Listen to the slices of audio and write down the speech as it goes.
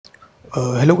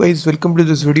Hello guys, welcome to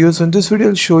this video. So in this video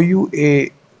I'll show you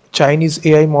a Chinese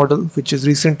AI model which is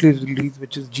recently released,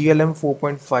 which is GLM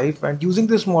 4.5, and using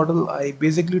this model I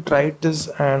basically tried this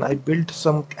and I built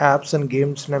some apps and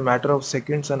games in a matter of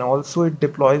seconds, and also it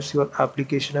deploys your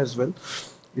application as well.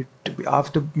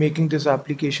 After making this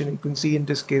application, you can see in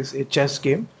this case a chess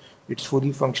game. It's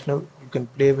fully functional. You can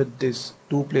play with this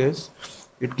two players.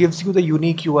 It gives you the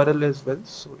unique URL as well.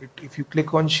 So if you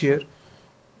click on share,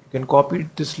 you can copy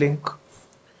this link,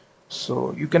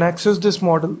 so you can access this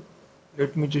model.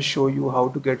 Let me just show you how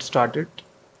to get started.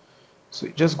 So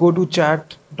just go to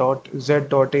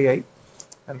chat.z.ai,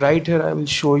 and right here I will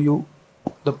show you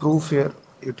the proof here.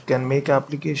 It can make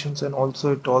applications, and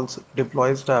also it also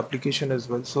deploys the application as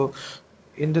well. So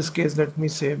in this case, let me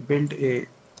say build a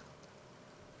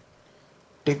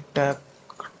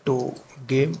tic-tac-toe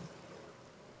game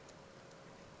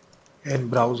in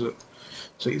browser.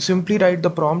 So you simply write the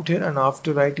prompt here, and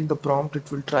after writing the prompt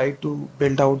it will try to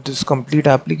build out this complete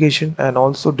application and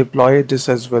also deploy this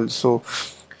as well. So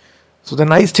the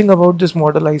nice thing about this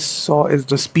model I saw is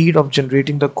the speed of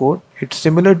generating the code. It's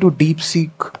similar to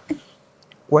DeepSeek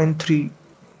Qwen 3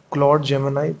 Claude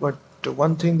Gemini, but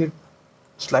one thing that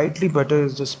slightly better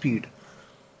is the speed.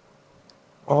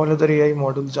 All other AI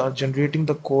models are generating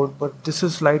the code, but this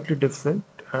is slightly different.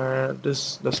 The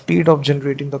speed of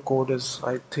generating the code is,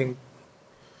 I think,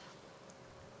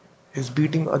 is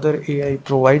beating other AI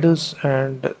providers.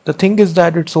 And the thing is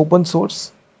that it's open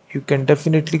source. You can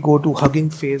definitely go to Hugging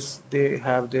Face. They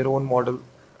have their own model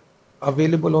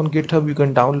available on GitHub. You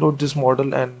can download this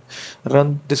model and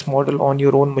run this model on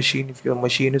your own machine if your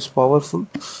machine is powerful.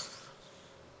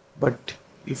 But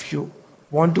if you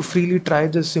want to freely try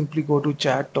this, simply go to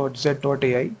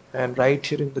chat.z.ai, and right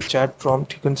here in the chat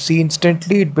prompt you can see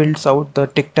instantly it builds out the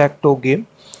tic-tac-toe game.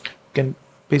 You can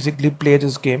basically play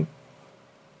this game.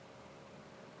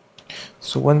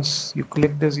 So once you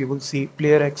click this, you will see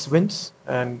player X wins,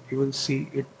 and you will see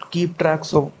it keep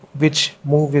tracks of which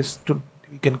move is to.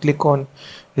 You can click on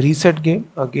reset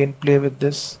game, again play with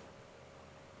this.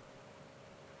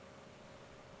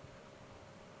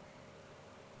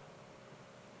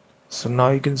 So now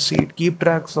you can see it keep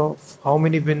tracks of how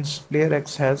many wins player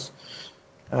X has,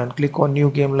 and click on new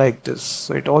game like this.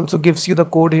 So it also gives you the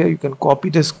code here. You can copy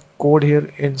this code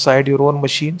here inside your own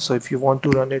machine. So if you want to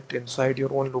run it inside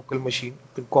your own local machine, you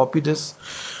can copy this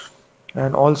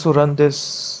and also run this.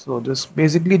 So this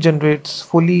basically generates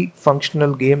fully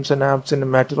functional games and apps in a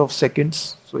matter of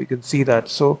seconds. So you can see that.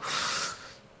 So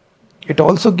it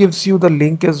also gives you the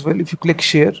link as well if you click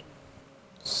share.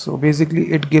 So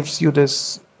basically it gives you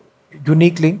this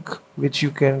unique link which you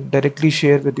can directly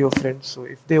share with your friends. So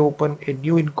if they open a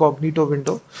new incognito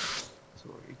window, so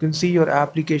you can see your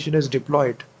application is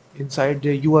deployed inside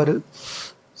the URL.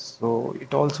 So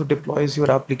it also deploys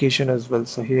your application as well.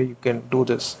 So here you can do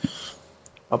this.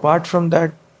 Apart from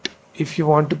that, if you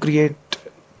want to create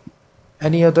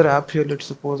any other app here, let's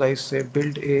suppose I say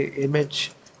build a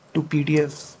image to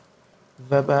PDF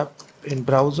web app in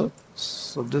browser.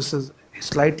 So this is a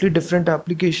slightly different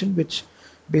application which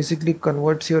basically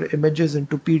converts your images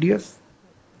into PDF.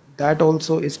 That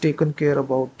also is taken care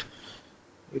about.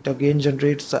 It again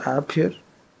generates the app here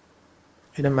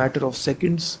in a matter of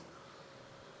seconds.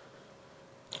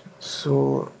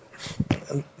 So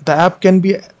the app can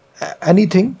be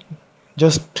anything,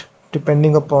 just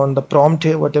depending upon the prompt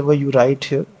here, whatever you write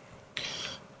here.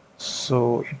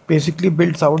 So it basically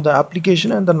builds out the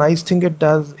application, and the nice thing it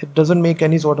does, it doesn't make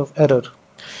any sort of error.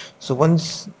 So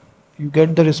once you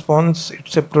get the response,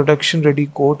 it's a production ready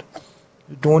code.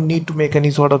 You don't need to make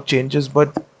any sort of changes,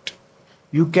 but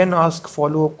you can ask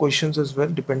follow-up questions as well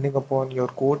depending upon your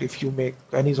code if you make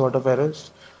any sort of errors.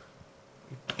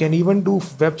 It can even do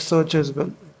web search as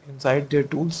well inside their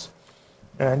tools,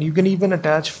 and you can even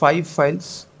attach 5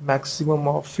 files, maximum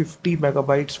of 50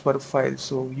 megabytes per file.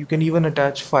 So you can even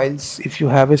attach files if you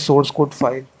have a source code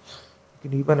file. You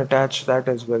can even attach that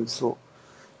as well. So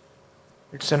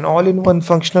it's an all-in-one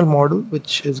functional model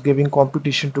which is giving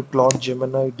competition to Claude,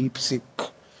 Gemini, DeepSeek.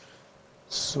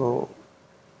 So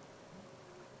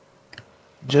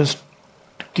just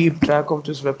keep track of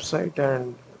this website, and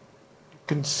you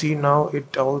can see now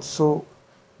it also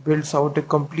builds out a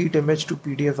complete image to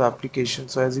PDF application.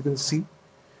 So as you can see,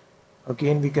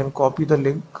 again we can copy the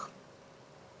link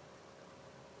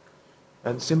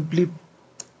and simply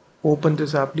open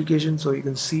this application. So you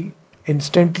can see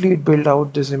instantly it build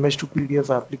out this image to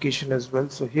PDF application as well.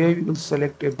 So here you will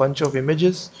select a bunch of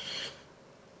images,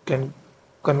 can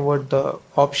convert the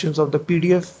options of the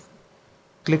PDF,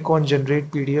 click on generate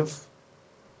PDF.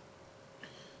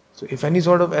 So if any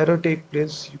sort of error take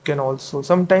place, you can also,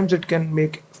 sometimes it can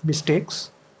make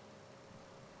mistakes,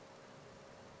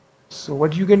 So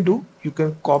what you can do, you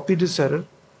can copy this error,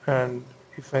 and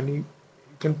if any, you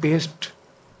can paste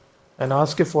and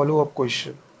ask a follow-up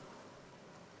question.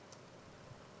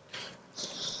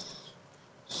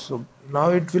 So now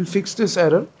it will fix this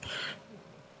error.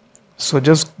 So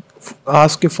just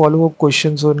ask a follow-up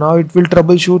question. So now it will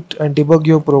troubleshoot and debug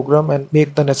your program and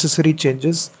make the necessary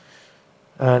changes.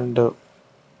 And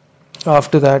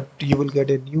after that, you will get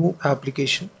a new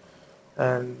application,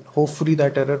 and hopefully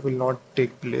that error will not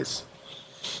take place.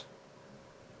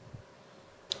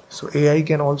 So AI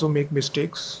can also make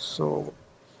mistakes. So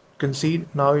you can see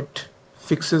now it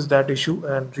fixes that issue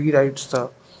and rewrites the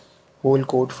whole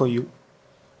code for you.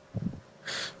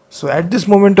 So at this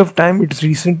moment of time, it's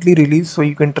recently released, so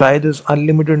you can try this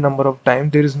unlimited number of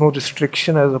times. There is no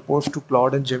restriction as opposed to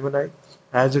Claude and Gemini,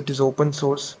 as it is open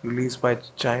source released by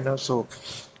China. So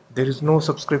there is no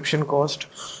subscription cost.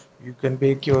 You can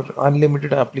make your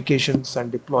unlimited applications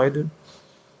and deploy them.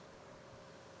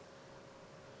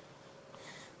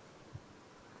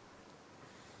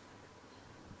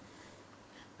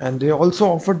 And they also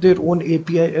offer their own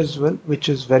API as well, which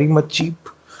is very much cheap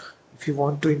if you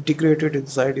want to integrate it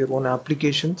inside your own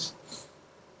applications.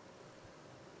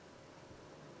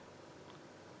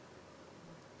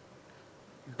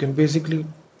 You can basically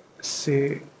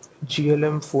say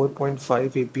GLM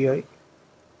 4.5 API.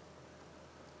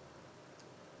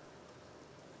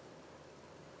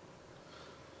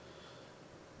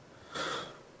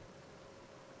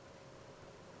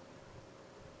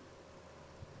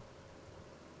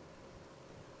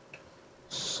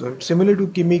 So it's similar to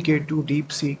Kimi K2,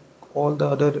 DeepSeek, all the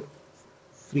other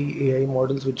free AI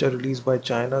models which are released by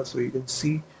China. So you can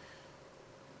see.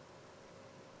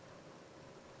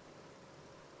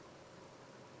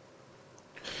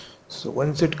 So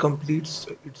once it completes,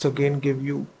 it's again give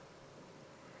you.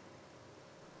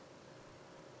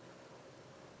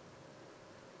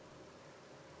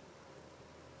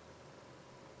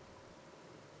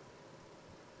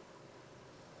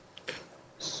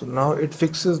 So now it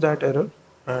fixes that error,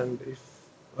 and if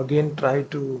again try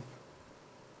to.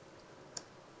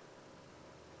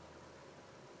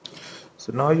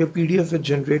 So now your PDF is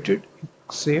generated.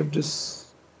 Save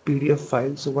this PDF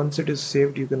file. So once it is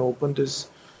saved, you can open this.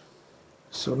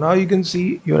 So now you can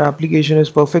see your application is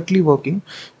perfectly working,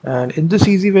 and in this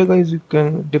easy way, guys, you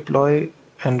can deploy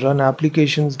and run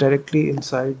applications directly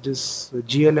inside this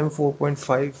GLM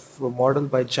 4.5 model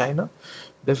by China.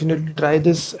 Definitely try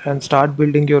this and start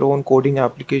building your own coding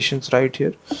applications right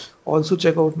here. Also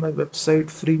check out my website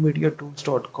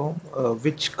freemediatools.com,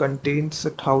 which contains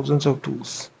thousands of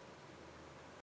tools.